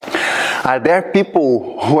Are there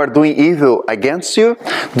people who are doing evil against you?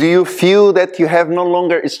 Do you feel that you have no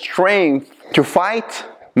longer strength to fight?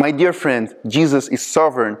 My dear friend, Jesus is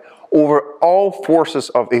sovereign over all forces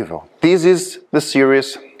of evil. This is the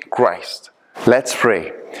series Christ. Let's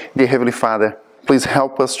pray. Dear Heavenly Father, please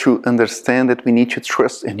help us to understand that we need to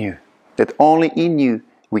trust in you. That only in you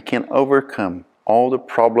we can overcome all the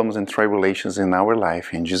problems and tribulations in our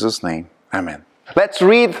life. In Jesus' name, amen. Let's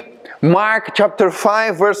read Mark chapter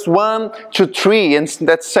 5 verse 1 to 3, and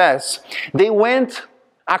that says, they went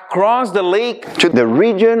across the lake to the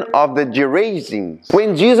region of the Gerasenes.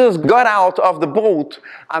 When Jesus got out of the boat,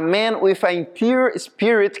 a man with an impure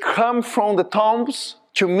spirit came from the tombs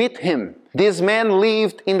to meet him. This man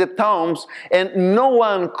lived in the tombs, and no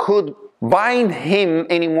one could bind him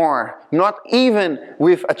anymore, not even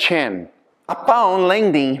with a chain. Upon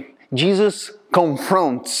landing, Jesus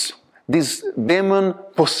confronts this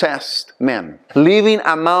demon-possessed man, living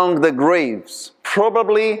among the graves,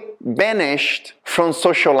 probably banished from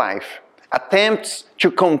social life. Attempts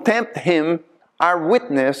to contempt him are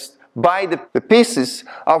witnessed by the pieces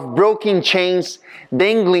of broken chains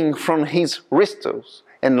dangling from his wrists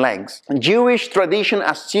and legs. Jewish tradition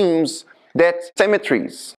assumes that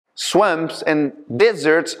cemeteries, swamps, and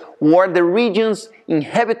deserts were the regions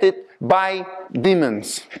inhabited by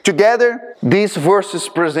demons. Together, these verses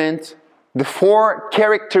present the four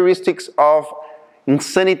characteristics of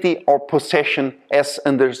insanity or possession as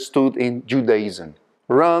understood in Judaism.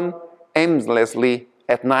 Run aimlessly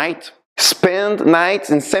at night, spend nights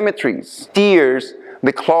in cemeteries, tears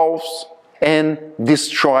the clothes, and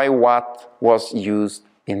destroy what was used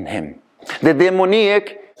in him. The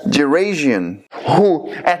demoniac Gerasian, who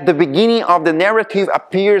at the beginning of the narrative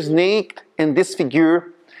appears naked and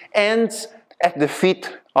disfigured, ends at the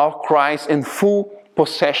feet of Christ in full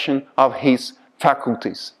possession of his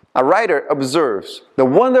faculties. A writer observes, the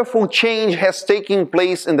wonderful change has taken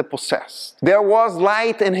place in the possessed. There was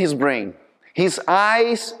light in his brain. His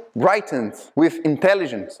eyes brightened with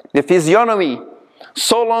intelligence. The physiognomy,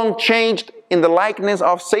 so long changed in the likeness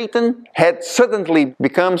of Satan, had suddenly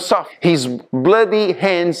become soft. His bloody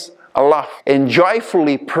hands aloft, and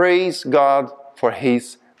joyfully praised God for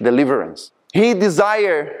his deliverance. He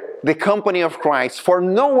desired the company of Christ, for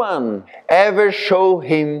no one ever showed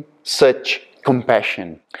him such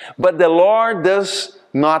compassion. But the Lord does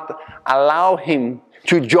not allow him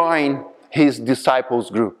to join his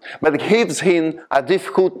disciples' group, but gives him a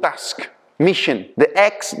difficult task, mission. The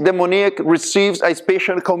ex-demoniac receives a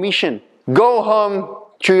special commission. Go home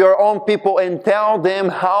to your own people and tell them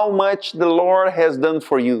how much the Lord has done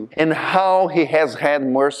for you and how he has had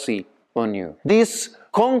mercy on you. This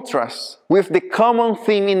contrasts with the common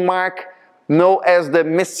theme in Mark known as the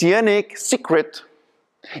Messianic secret,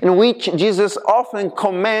 in which Jesus often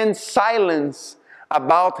commands silence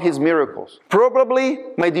about his miracles. Probably,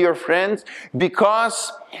 my dear friends,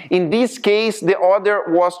 because in this case the order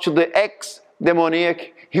was to the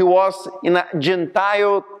ex-demoniac. He was in a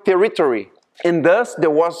Gentile territory, and thus there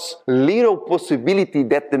was little possibility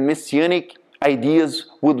that the Messianic ideas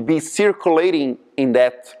would be circulating in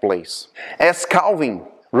that place. As Calvin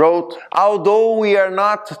wrote, although we are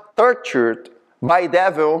not tortured by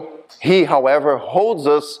devil, he, however, holds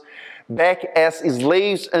us back as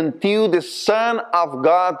slaves until the Son of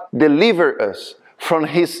God deliver us from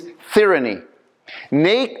his tyranny.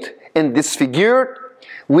 Naked and disfigured,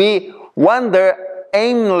 we wander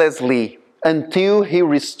aimlessly until he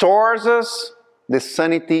restores us the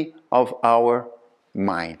sanity of our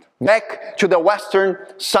mind. Back to the western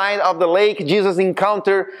side of the lake, Jesus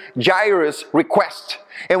encountered Jairus' request.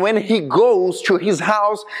 And when he goes to his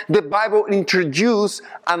house, the Bible introduces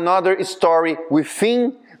another story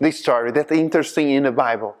within the story that's interesting in the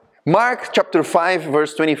Bible. Mark chapter 5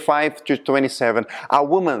 verse 25 to 27. A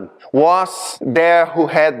woman was there who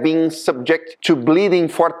had been subject to bleeding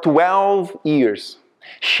for 12 years.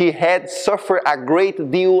 She had suffered a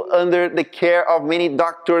great deal under the care of many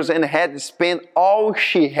doctors and had spent all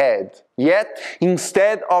she had. Yet,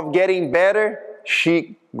 instead of getting better,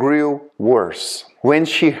 she grew worse. When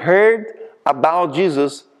she heard about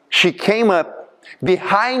Jesus, she came up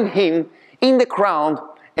behind him in the crowd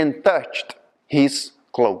and touched his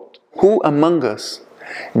cloak. Who among us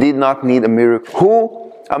did not need a miracle?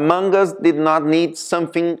 Who among us did not need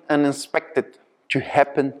something unexpected to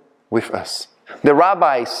happen with us? The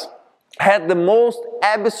rabbis had the most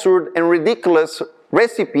absurd and ridiculous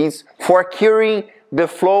recipes for curing the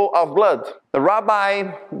flow of blood. The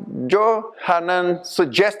Rabbi Johanan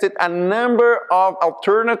suggested a number of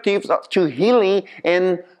alternatives to healing,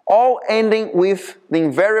 and all ending with the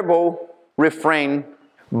invariable refrain,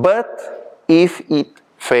 but if it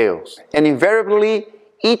fails. And invariably,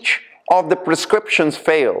 each of the prescriptions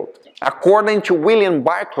failed. According to William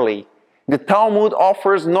Barclay, the Talmud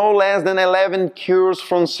offers no less than 11 cures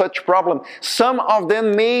from such problem. Some of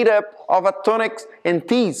them made up of tonics and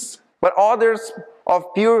teas, but others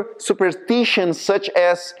of pure superstition, such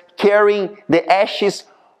as carrying the ashes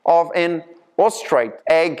of an ostrich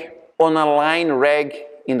egg on a linen rag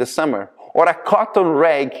in the summer, or a cotton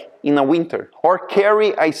rag in the winter, or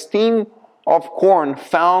carry a stem of corn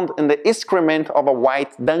found in the excrement of a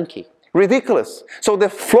white donkey. Ridiculous. So the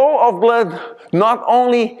flow of blood not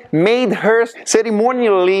only made her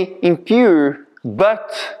ceremonially impure,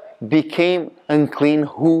 but became unclean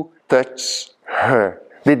who touched her.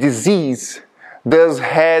 The disease thus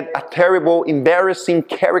had a terrible, embarrassing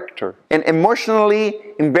character, an emotionally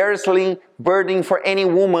embarrassing burden for any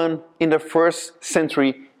woman in the first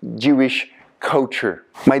century Jewish culture.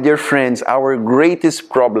 My dear friends, our greatest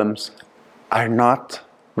problems are not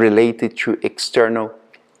related to external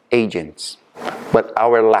agents, but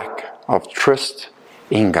our lack of trust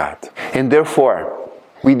in God. And therefore,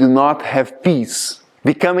 we do not have peace,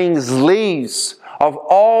 becoming slaves of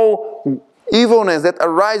all evilness that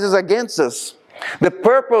arises against us. The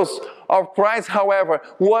purpose of Christ, however,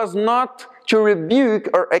 was not to rebuke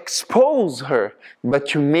or expose her, but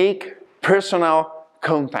to make personal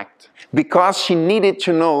contact, because she needed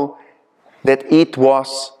to know that it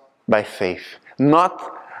was by faith, not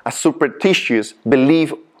a superstitious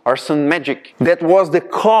belief or some magic that was the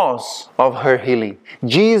cause of her healing.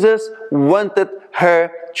 Jesus wanted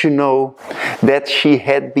her to know that she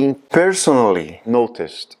had been personally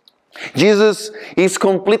noticed. Jesus is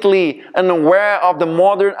completely unaware of the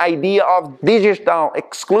modern idea of digital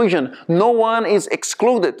exclusion. No one is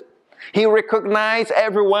excluded. He recognizes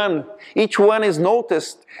everyone. Each one is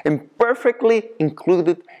noticed and perfectly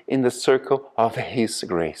included in the circle of His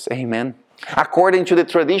grace. Amen. According to the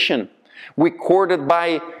tradition recorded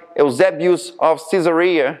by Eusebius of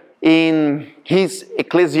Caesarea in his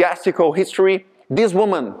ecclesiastical history, this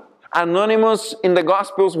woman, anonymous in the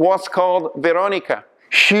Gospels, was called Veronica.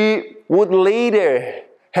 She would later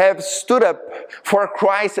have stood up for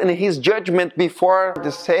Christ in His judgment before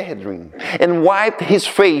the Sanhedrin and wiped His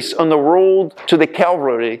face on the road to the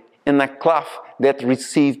Calvary in a cloth that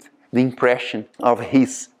received the impression of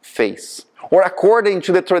His face. Or according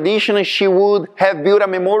to the tradition, she would have built a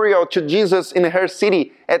memorial to Jesus in her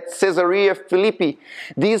city at Caesarea Philippi.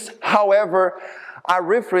 These, however, are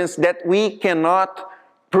references that we cannot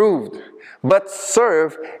prove, but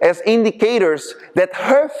serve as indicators that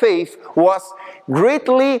her faith was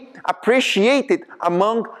greatly appreciated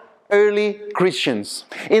among early Christians.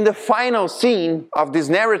 In the final scene of this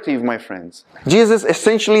narrative, my friends, Jesus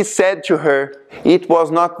essentially said to her, "It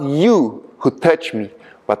was not you who touched me,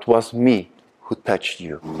 but was me who touched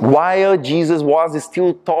you." While Jesus was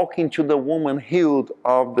still talking to the woman healed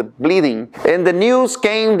of the bleeding, and the news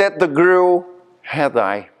came that the girl had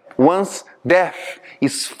died. Once death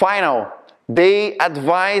is final, they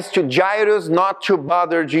advised to Jairus not to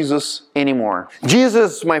bother Jesus anymore.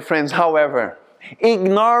 Jesus, my friends, however,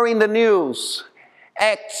 ignoring the news,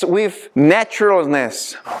 acts with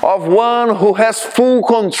naturalness of one who has full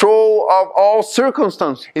control of all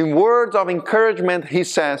circumstances. In words of encouragement, He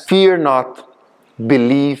says, "Fear not,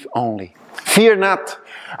 believe only." Fear not,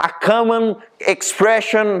 a common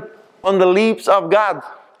expression on the lips of God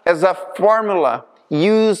as a formula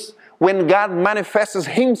used when God manifests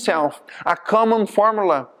Himself, a common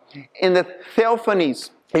formula in the theophanies,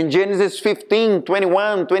 in Genesis 15,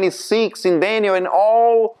 21, 26, in Daniel, and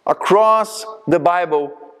all across the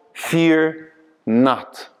Bible. Fear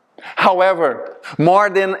not. However, more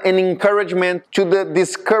than an encouragement to the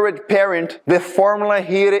discouraged parent, the formula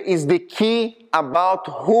here is the key about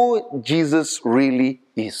who Jesus really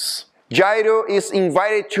is. Jairo is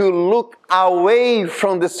invited to look away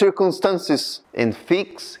from the circumstances and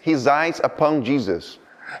fix his eyes upon Jesus,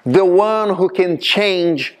 the one who can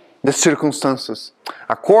change the circumstances.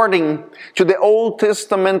 According to the Old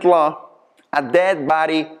Testament law, a dead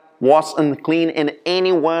body was unclean and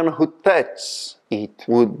anyone who touched it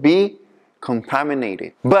would be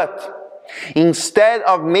contaminated. But instead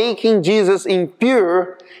of making Jesus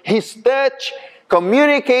impure, His touch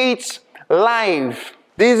communicates life.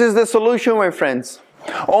 This is the solution, my friends.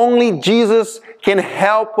 Only Jesus can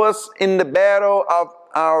help us in the battle of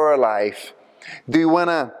our life. Do you want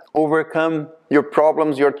to overcome your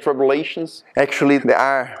problems, your tribulations? Actually, there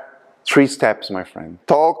are 3 steps, my friend.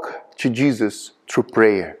 Talk to Jesus through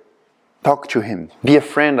prayer. Talk to Him. Be a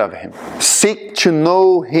friend of Him. Seek to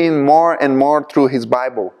know Him more and more through His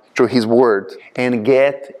Bible, through His Word, and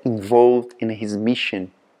get involved in His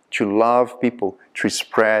mission to love people, to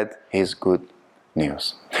spread His good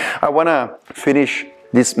news. I want to finish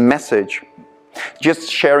this message just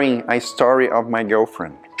sharing a story of my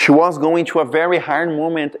girlfriend. She was going through a very hard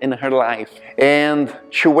moment in her life, and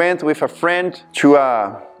she went with a friend to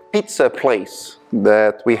a pizza place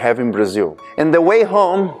that we have in Brazil. And the way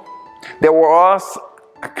home, there was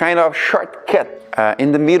a kind of shortcut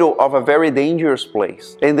in the middle of a very dangerous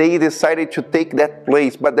place. And they decided to take that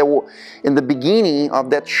place, but in the beginning of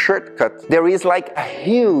that shortcut, there is like a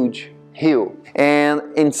huge hill. And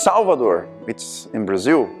in Salvador, it's in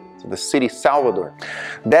Brazil, the city Salvador,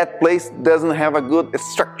 that place doesn't have a good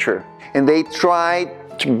structure. And they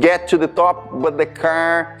tried to get to the top, but the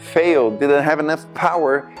car failed, didn't have enough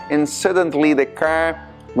power, and suddenly the car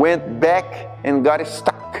went back and got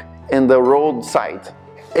stuck in the roadside.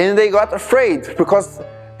 And they got afraid because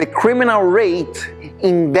the criminal rate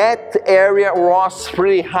in that area was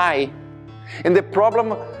pretty high. And the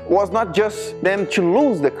problem was not just them to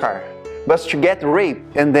lose the car, but to get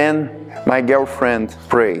raped. And then my girlfriend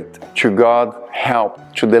prayed to God help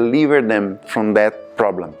to deliver them from that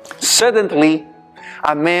problem. Suddenly,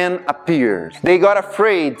 a man appeared. They got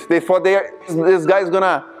afraid. They thought this guy's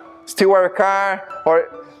gonna steal our car or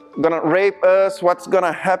gonna rape us. What's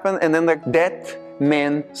gonna happen? And then that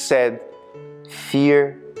man said,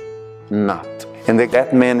 "Fear not." And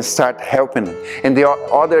that man started helping them. And the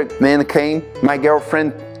other man came. My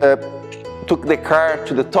girlfriend took the car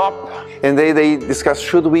to the top, and they discussed,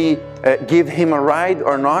 should we give him a ride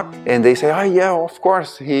or not? And they say, oh yeah, of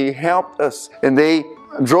course, he helped us. And they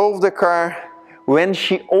drove the car. When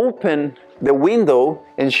she opened the window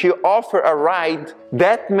and she offered a ride,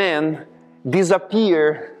 that man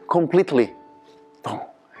disappeared completely.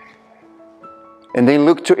 And they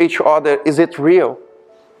looked to each other, is it real?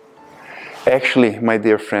 Actually, my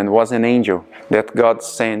dear friend, was an angel that God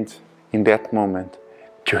sent in that moment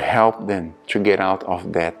to help them to get out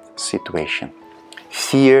of that situation.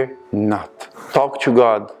 Fear not. Talk to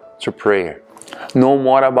God through prayer. Know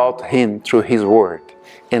more about Him through His Word,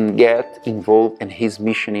 and get involved in His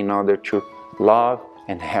mission in order to love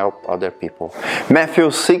and help other people. Matthew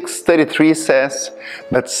 6:33 says,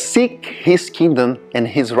 "But seek His kingdom and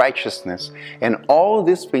His righteousness, and all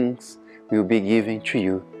these things will be given to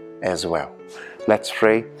you as well." Let's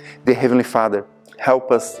pray. Dear Heavenly Father,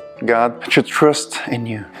 help us, God, to trust in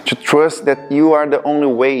You, to trust that You are the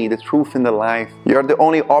only way, the truth, and the life. You are the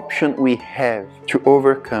only option we have to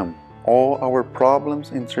overcome all our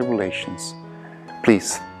problems and tribulations.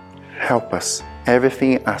 Please help us.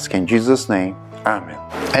 Everything I ask in Jesus' name. Amen.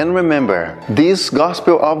 And remember, this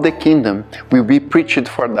gospel of the kingdom will be preached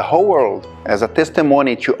for the whole world as a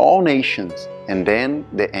testimony to all nations, and then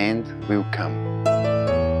the end will come.